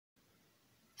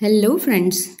Hello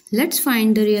friends, let's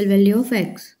find the real value of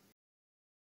x.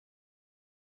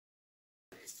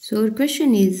 So our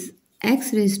question is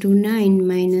x raised to 9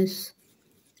 minus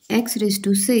x raised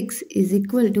to 6 is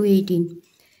equal to 18.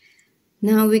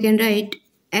 Now we can write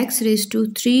x raised to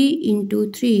 3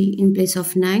 into 3 in place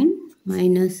of 9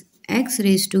 minus x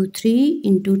raised to 3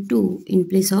 into 2 in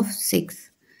place of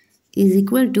 6 is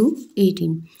equal to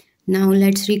 18. Now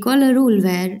let's recall a rule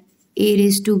where a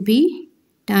raised to b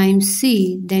times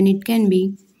c, then it can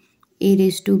be a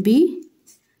raised to b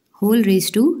whole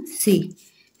raised to c.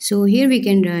 So here we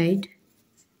can write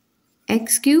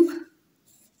x cube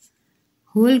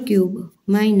whole cube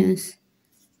minus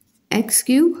x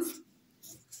cube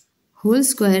whole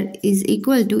square is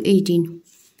equal to 18.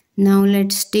 Now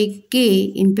let's take k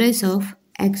in place of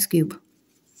x cube.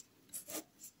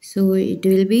 So it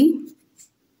will be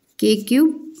k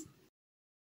cube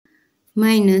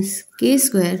minus k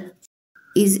square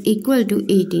is equal to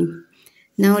 18.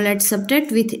 Now let's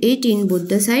subtract with 18 both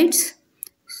the sides.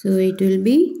 So it will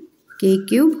be k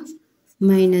cube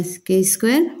minus k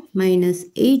square minus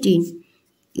 18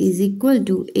 is equal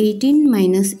to 18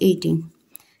 minus 18.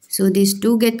 So these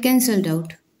two get cancelled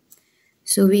out.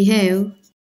 So we have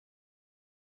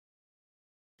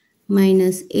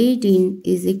minus 18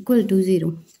 is equal to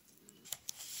 0.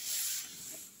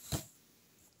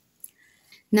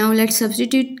 Now let's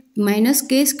substitute minus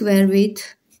k square with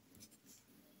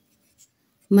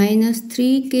minus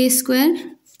 3k square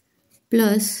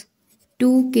plus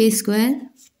 2k square.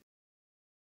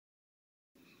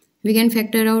 We can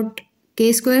factor out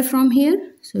k square from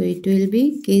here. So it will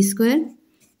be k square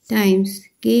times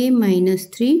k minus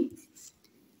 3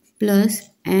 plus,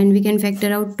 and we can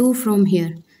factor out 2 from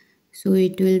here. So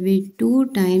it will be 2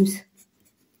 times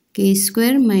k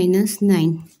square minus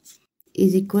 9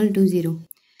 is equal to 0.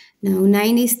 Now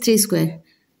 9 is 3 square.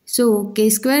 So k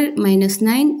square minus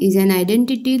 9 is an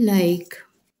identity like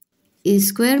a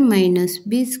square minus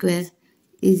b square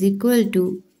is equal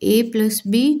to a plus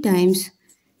b times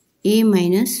a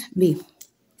minus b.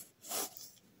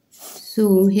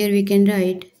 So here we can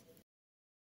write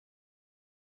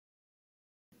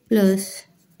plus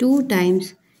 2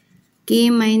 times k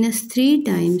minus 3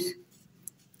 times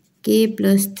k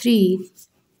plus 3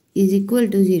 is equal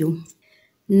to 0.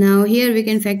 Now here we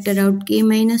can factor out k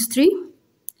minus 3.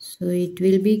 So it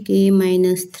will be k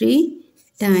minus 3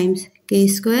 times k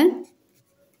square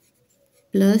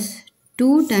plus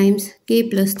 2 times k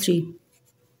plus 3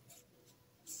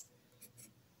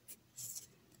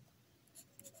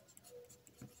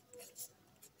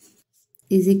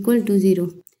 is equal to 0.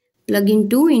 Plug in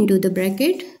 2 into the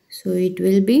bracket. So it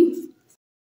will be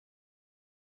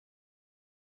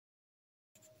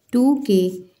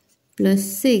 2k plus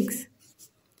 6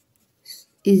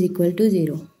 is equal to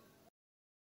 0.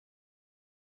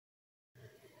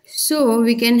 So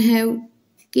we can have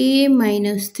k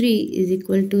minus 3 is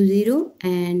equal to 0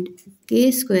 and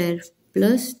k square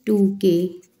plus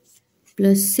 2k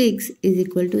plus 6 is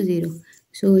equal to 0.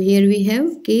 So here we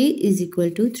have k is equal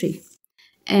to 3.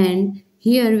 And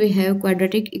here we have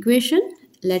quadratic equation.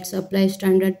 Let's apply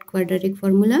standard quadratic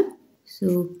formula.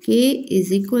 So k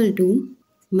is equal to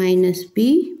minus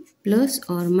b plus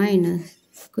or minus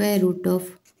square root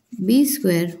of b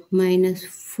square minus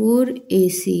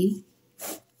 4ac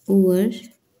over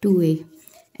 2a.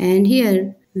 And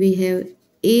here we have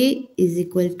a is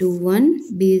equal to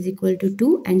 1, b is equal to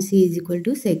 2 and c is equal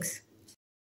to 6.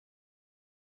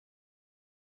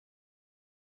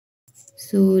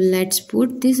 So let's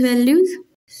put these values.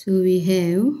 So we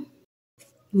have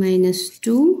minus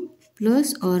 2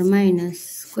 plus or minus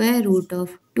square root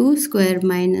of 2 square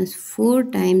minus 4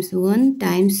 times 1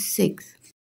 times 6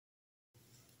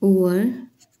 over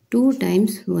 2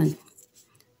 times 1.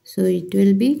 So it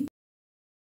will be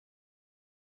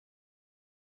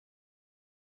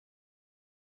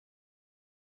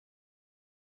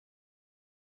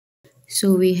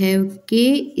so we have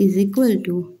k is equal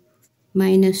to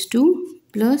minus 2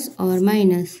 plus or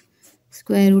minus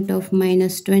square root of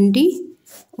minus 20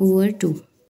 over 2.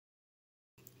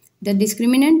 The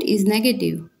discriminant is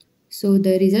negative, so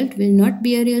the result will not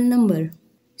be a real number.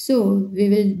 So we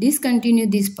will discontinue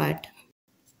this part.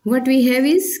 What we have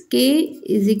is k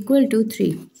is equal to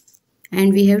 3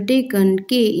 and we have taken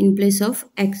k in place of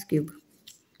x cube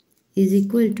is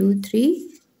equal to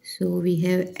 3. So we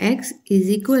have x is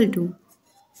equal to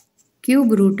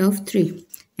cube root of 3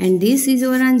 and this is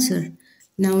our answer.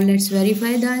 Now let's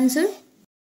verify the answer.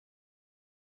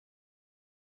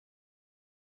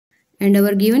 And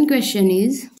our given question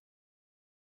is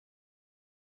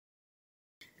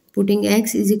putting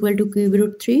x is equal to cube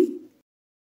root 3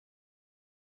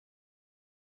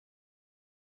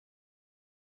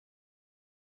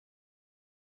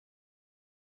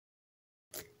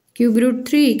 Cube root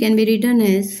 3 can be written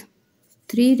as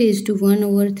 3 raised to 1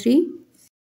 over 3.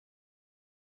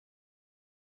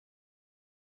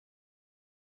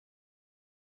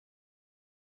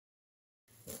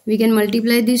 We can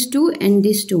multiply these 2 and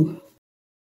these 2.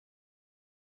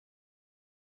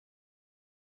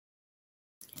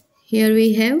 Here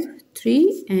we have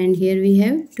 3 and here we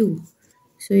have 2.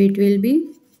 So it will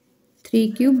be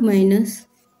 3 cube minus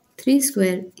 3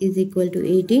 square is equal to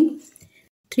 18.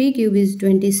 3 cube is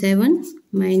 27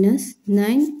 minus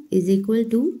 9 is equal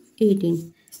to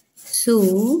 18.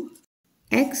 So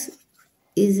x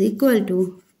is equal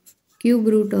to cube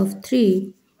root of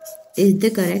 3 is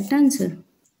the correct answer.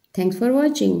 Thanks for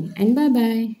watching and bye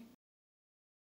bye.